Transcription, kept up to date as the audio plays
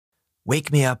Wake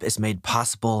Me Up is made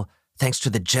possible thanks to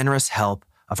the generous help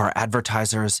of our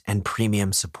advertisers and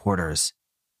premium supporters.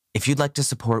 If you'd like to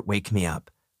support Wake Me Up,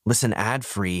 listen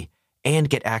ad-free, and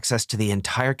get access to the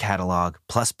entire catalog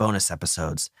plus bonus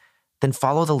episodes, then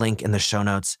follow the link in the show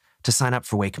notes to sign up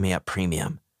for Wake Me Up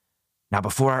Premium. Now,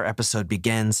 before our episode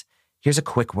begins, here's a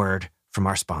quick word from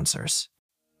our sponsors.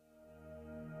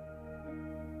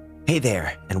 Hey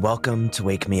there, and welcome to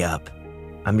Wake Me Up.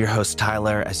 I'm your host,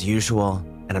 Tyler, as usual,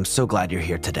 and I'm so glad you're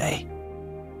here today.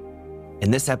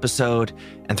 In this episode,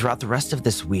 and throughout the rest of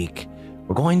this week,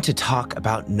 we're going to talk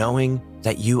about knowing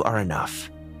that you are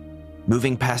enough,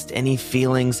 moving past any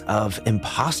feelings of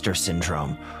imposter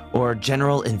syndrome or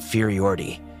general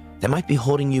inferiority that might be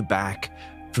holding you back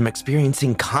from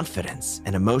experiencing confidence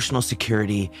and emotional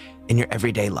security in your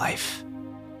everyday life.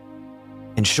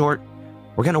 In short,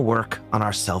 we're going to work on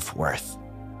our self-worth.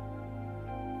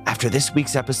 After this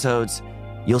week's episodes,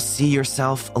 you'll see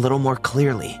yourself a little more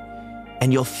clearly,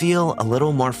 and you'll feel a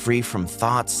little more free from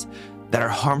thoughts that are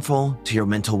harmful to your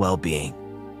mental well-being.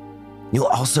 You'll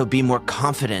also be more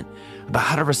confident about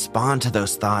how to respond to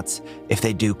those thoughts if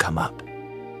they do come up.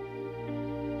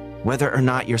 Whether or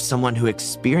not you're someone who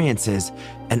experiences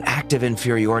an active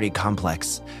inferiority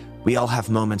complex, we all have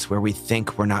moments where we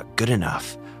think we're not good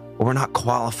enough or we're not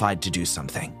qualified to do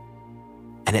something.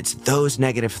 And it's those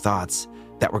negative thoughts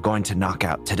that we're going to knock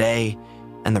out today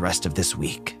and the rest of this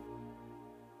week.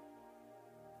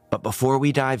 But before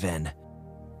we dive in,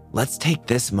 let's take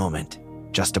this moment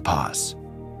just to pause.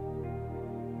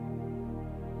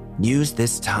 Use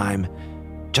this time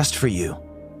just for you,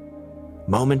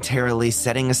 momentarily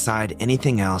setting aside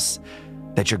anything else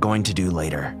that you're going to do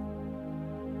later.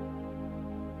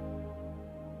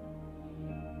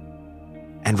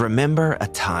 And remember a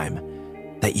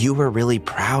time that you were really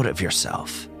proud of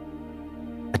yourself.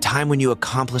 A time when you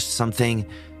accomplished something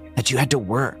that you had to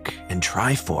work and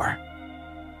try for.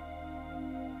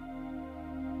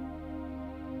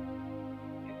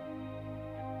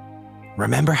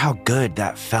 Remember how good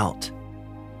that felt,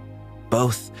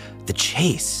 both the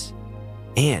chase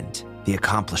and the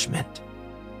accomplishment.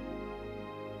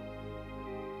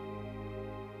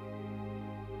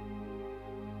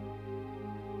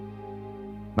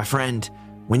 My friend,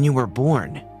 when you were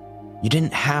born, you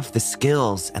didn't have the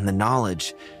skills and the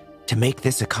knowledge to make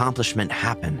this accomplishment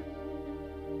happen.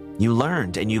 You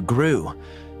learned and you grew.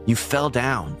 You fell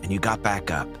down and you got back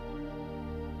up.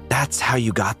 That's how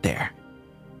you got there.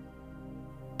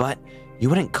 But you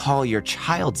wouldn't call your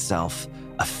child self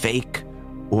a fake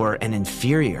or an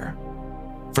inferior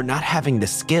for not having the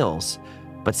skills,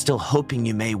 but still hoping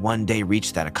you may one day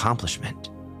reach that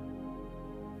accomplishment.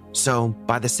 So,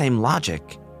 by the same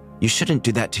logic, you shouldn't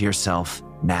do that to yourself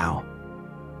now.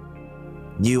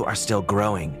 You are still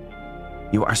growing.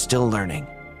 You are still learning.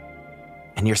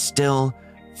 And you're still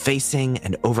facing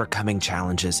and overcoming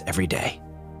challenges every day.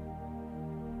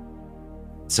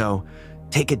 So,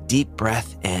 take a deep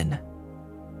breath in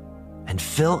and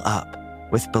fill up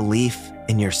with belief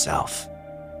in yourself.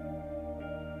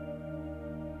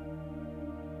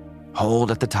 Hold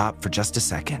at the top for just a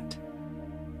second.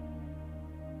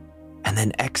 And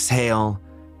then exhale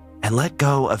and let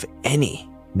go of any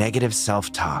negative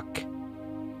self-talk,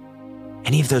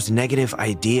 any of those negative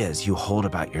ideas you hold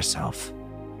about yourself.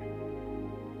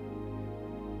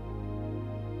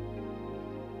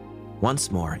 Once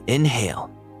more,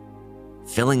 inhale,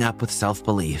 filling up with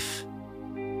self-belief.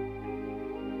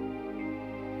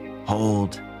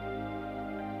 Hold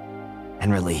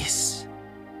and release,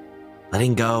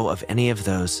 letting go of any of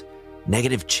those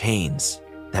negative chains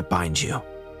that bind you.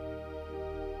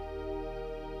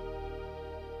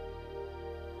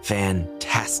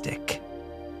 Fantastic.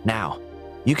 Now,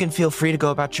 you can feel free to go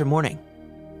about your morning,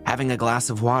 having a glass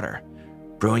of water,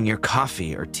 brewing your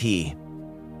coffee or tea,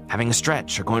 having a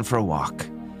stretch or going for a walk,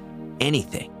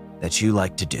 anything that you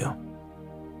like to do.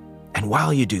 And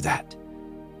while you do that,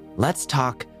 let's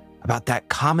talk about that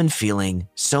common feeling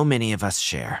so many of us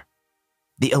share,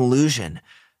 the illusion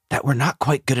that we're not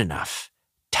quite good enough,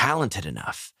 talented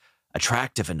enough,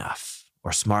 attractive enough,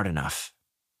 or smart enough.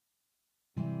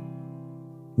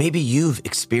 Maybe you've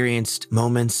experienced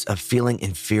moments of feeling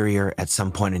inferior at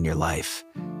some point in your life.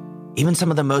 Even some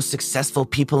of the most successful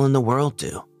people in the world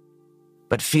do.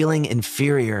 But feeling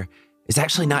inferior is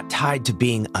actually not tied to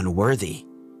being unworthy.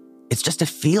 It's just a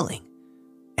feeling,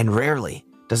 and rarely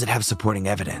does it have supporting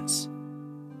evidence.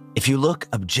 If you look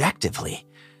objectively,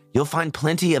 you'll find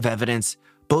plenty of evidence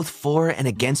both for and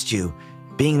against you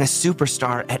being a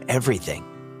superstar at everything.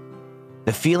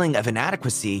 The feeling of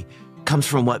inadequacy comes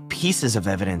from what pieces of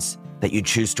evidence that you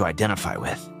choose to identify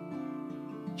with.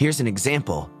 Here's an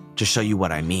example to show you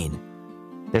what I mean.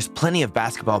 There's plenty of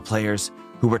basketball players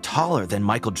who were taller than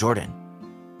Michael Jordan.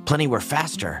 Plenty were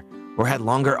faster or had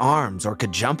longer arms or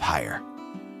could jump higher.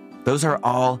 Those are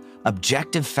all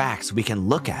objective facts we can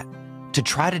look at to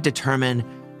try to determine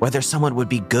whether someone would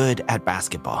be good at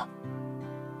basketball.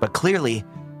 But clearly,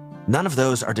 none of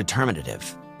those are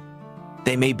determinative.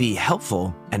 They may be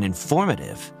helpful and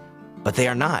informative, but they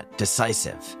are not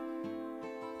decisive.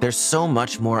 There's so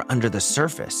much more under the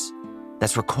surface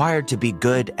that's required to be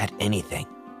good at anything.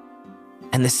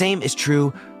 And the same is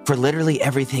true for literally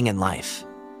everything in life.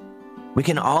 We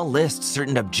can all list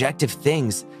certain objective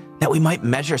things that we might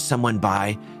measure someone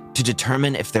by to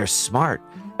determine if they're smart,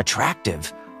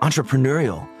 attractive,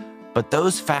 entrepreneurial, but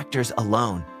those factors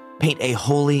alone paint a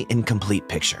wholly incomplete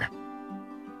picture.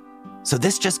 So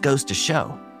this just goes to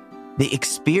show the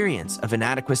experience of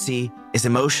inadequacy is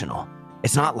emotional.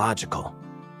 It's not logical.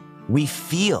 We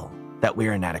feel that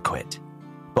we're inadequate,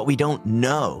 but we don't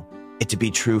know it to be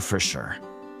true for sure.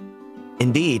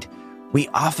 Indeed, we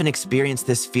often experience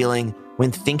this feeling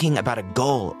when thinking about a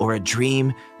goal or a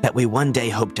dream that we one day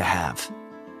hope to have.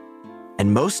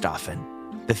 And most often,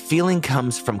 the feeling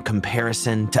comes from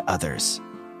comparison to others.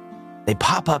 They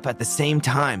pop up at the same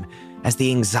time as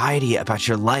the anxiety about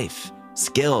your life,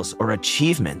 skills, or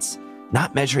achievements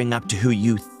not measuring up to who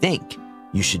you think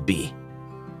you should be.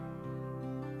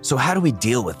 So how do we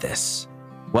deal with this?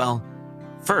 Well,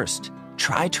 first,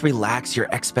 try to relax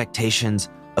your expectations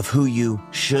of who you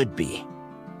should be.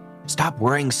 Stop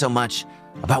worrying so much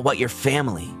about what your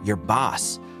family, your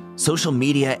boss, social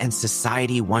media, and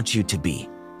society want you to be,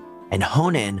 and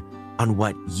hone in on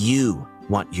what you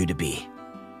want you to be.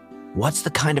 What's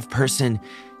the kind of person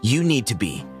you need to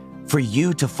be for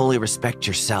you to fully respect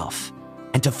yourself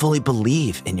and to fully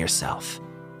believe in yourself?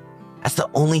 That's the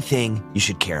only thing you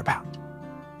should care about.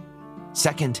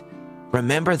 Second,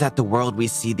 remember that the world we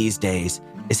see these days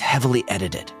is heavily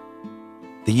edited.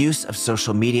 The use of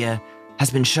social media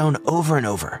has been shown over and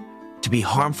over to be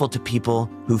harmful to people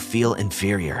who feel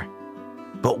inferior.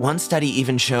 But one study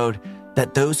even showed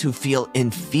that those who feel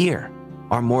in fear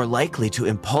are more likely to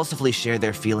impulsively share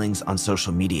their feelings on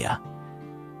social media.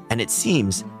 And it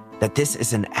seems that this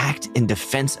is an act in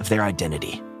defense of their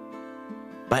identity.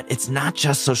 But it's not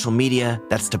just social media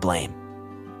that's to blame.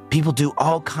 People do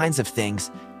all kinds of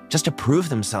things just to prove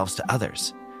themselves to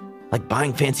others, like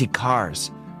buying fancy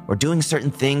cars or doing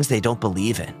certain things they don't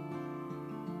believe in.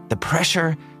 The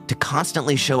pressure to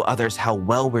constantly show others how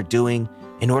well we're doing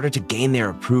in order to gain their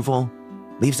approval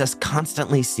leaves us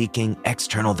constantly seeking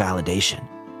external validation.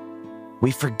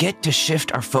 We forget to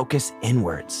shift our focus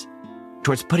inwards,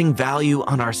 towards putting value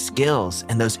on our skills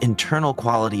and those internal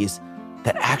qualities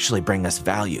that actually bring us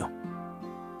value.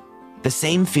 The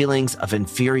same feelings of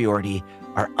inferiority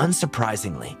are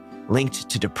unsurprisingly linked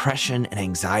to depression and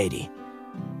anxiety.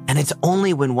 And it's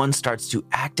only when one starts to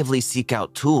actively seek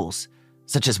out tools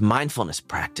such as mindfulness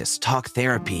practice, talk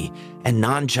therapy, and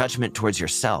non-judgment towards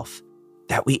yourself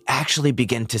that we actually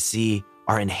begin to see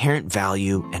our inherent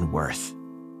value and worth.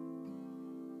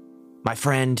 My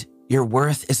friend, your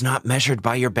worth is not measured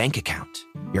by your bank account,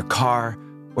 your car,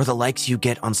 or the likes you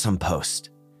get on some post.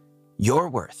 Your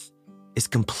worth is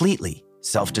completely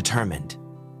self-determined,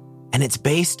 and it's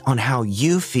based on how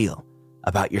you feel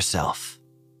about yourself.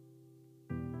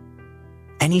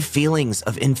 Any feelings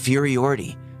of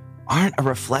inferiority aren't a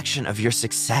reflection of your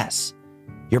success,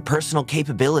 your personal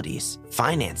capabilities,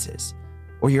 finances,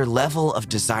 or your level of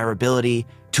desirability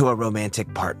to a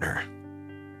romantic partner.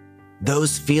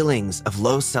 Those feelings of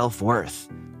low self-worth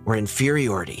or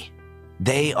inferiority,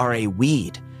 they are a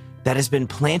weed that has been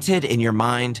planted in your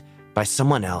mind by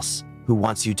someone else who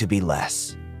wants you to be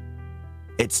less.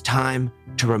 It's time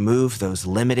to remove those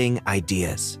limiting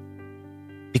ideas,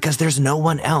 because there's no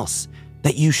one else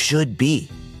that you should be.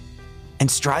 And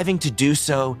striving to do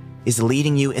so is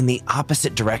leading you in the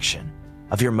opposite direction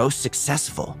of your most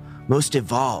successful, most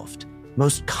evolved,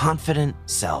 most confident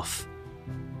self.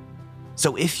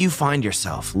 So if you find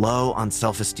yourself low on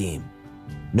self-esteem,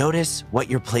 notice what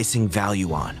you're placing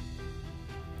value on.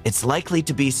 It's likely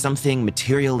to be something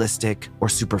materialistic or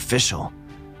superficial,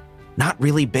 not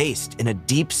really based in a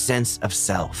deep sense of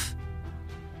self.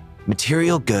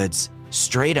 Material goods,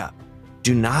 straight up,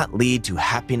 do not lead to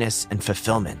happiness and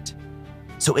fulfillment.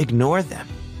 So ignore them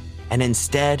and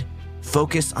instead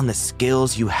focus on the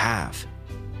skills you have,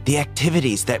 the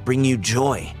activities that bring you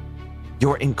joy,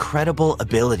 your incredible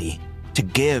ability to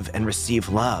give and receive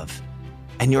love,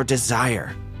 and your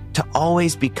desire to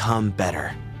always become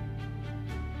better.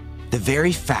 The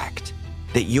very fact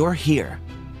that you're here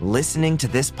listening to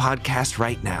this podcast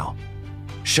right now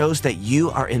shows that you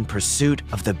are in pursuit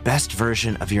of the best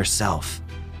version of yourself.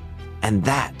 And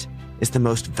that is the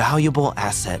most valuable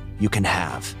asset you can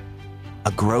have: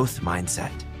 a growth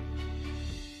mindset.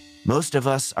 Most of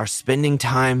us are spending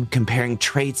time comparing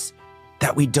traits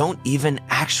that we don't even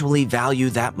actually value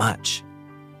that much.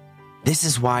 This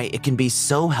is why it can be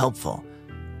so helpful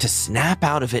to snap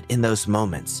out of it in those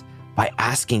moments by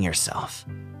asking yourself,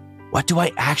 what do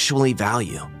I actually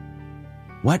value?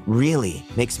 What really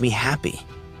makes me happy?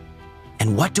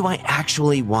 And what do I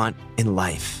actually want in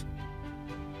life?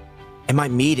 Am I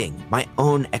meeting my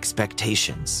own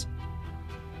expectations?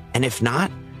 And if not,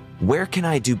 where can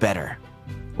I do better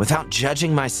without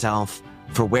judging myself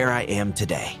for where I am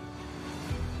today?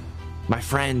 My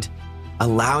friend,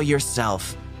 allow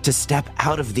yourself to step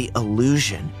out of the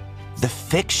illusion, the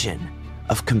fiction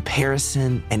of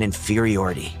comparison and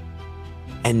inferiority,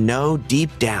 and know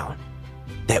deep down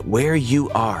that where you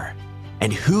are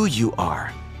and who you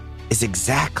are is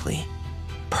exactly,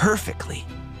 perfectly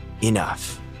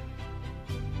enough.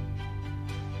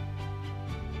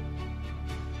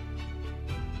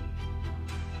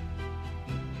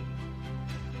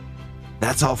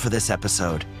 That's all for this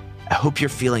episode. I hope you're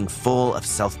feeling full of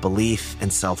self-belief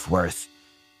and self-worth,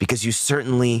 because you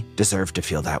certainly deserve to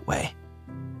feel that way.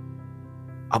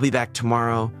 I'll be back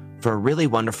tomorrow for a really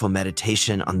wonderful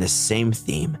meditation on this same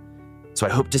theme, so I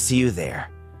hope to see you there.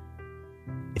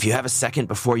 If you have a second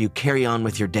before you carry on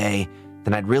with your day,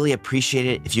 then I'd really appreciate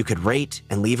it if you could rate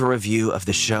and leave a review of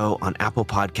the show on Apple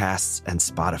Podcasts and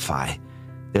Spotify.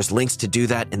 There's links to do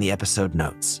that in the episode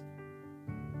notes.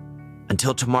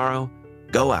 Until tomorrow,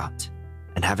 go out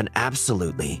and have an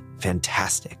absolutely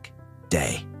fantastic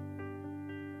day.